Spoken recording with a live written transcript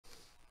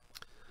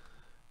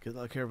Good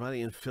luck,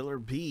 everybody, in filler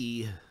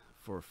B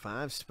for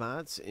 5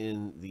 spots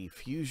in the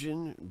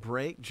Fusion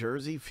Break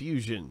Jersey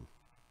Fusion.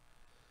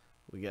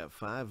 We got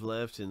 5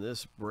 left in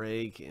this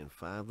break and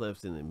 5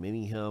 left in the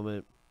mini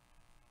helmet.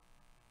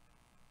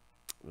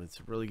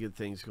 It's really good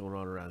things going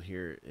on around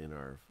here in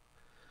our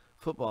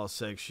football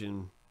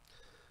section.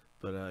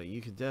 But you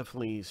can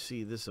definitely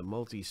see this is a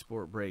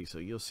multi-sport break, so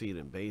you'll see it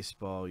in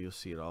baseball. You'll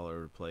see it all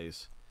over the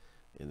place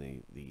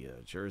in the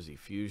Jersey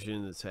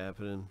Fusion that's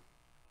happening.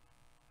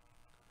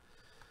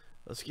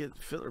 Let's get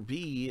filler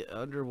B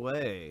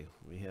underway.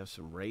 We have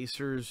some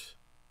racers,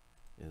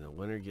 and the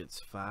winner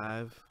gets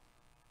 5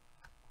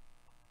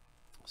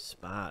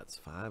 spots,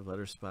 5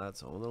 letter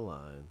spots on the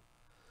line.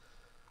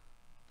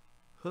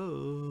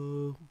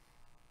 Oh.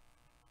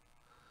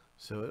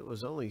 So it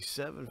was only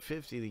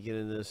 $7.50 to get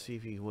in this. See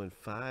if you can win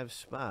 5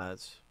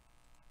 spots.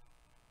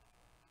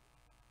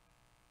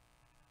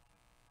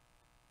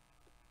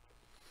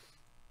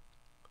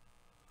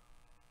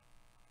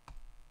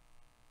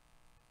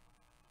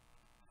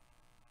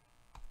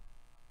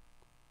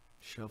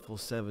 Shuffle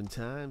 7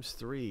 times.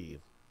 3,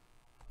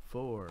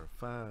 4,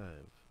 5,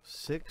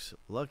 6.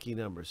 Lucky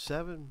number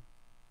 7.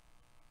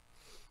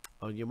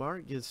 On your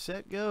mark, get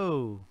set,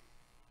 go.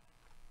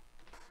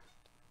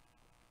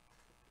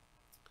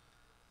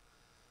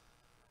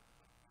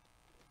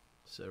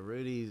 So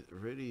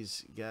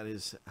Rudy's got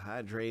his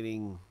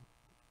hydrating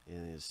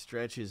and his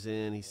stretches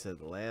in. He said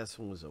the last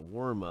one was a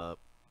warm-up.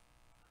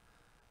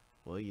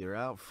 Well, you're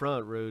out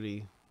front,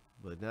 Rudy,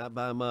 but not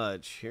by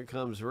much. Here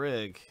comes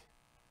Rick.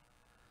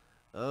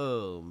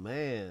 Oh,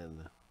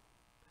 man.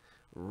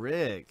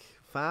 Rick,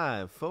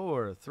 5,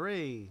 4,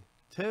 3,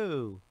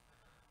 2,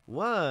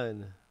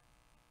 1.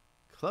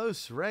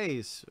 Close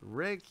race.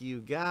 Rick,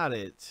 you got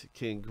it.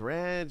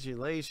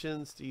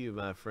 Congratulations to you,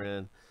 my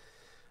friend.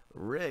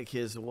 Rick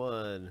has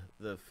won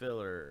the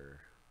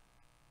filler.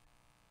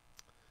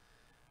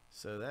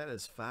 So that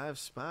is 5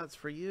 spots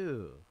for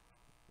you.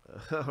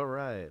 All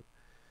right.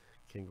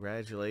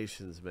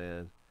 Congratulations,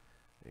 man.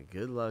 And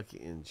good luck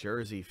in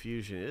Jersey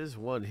Fusion. It is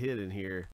one hit in here.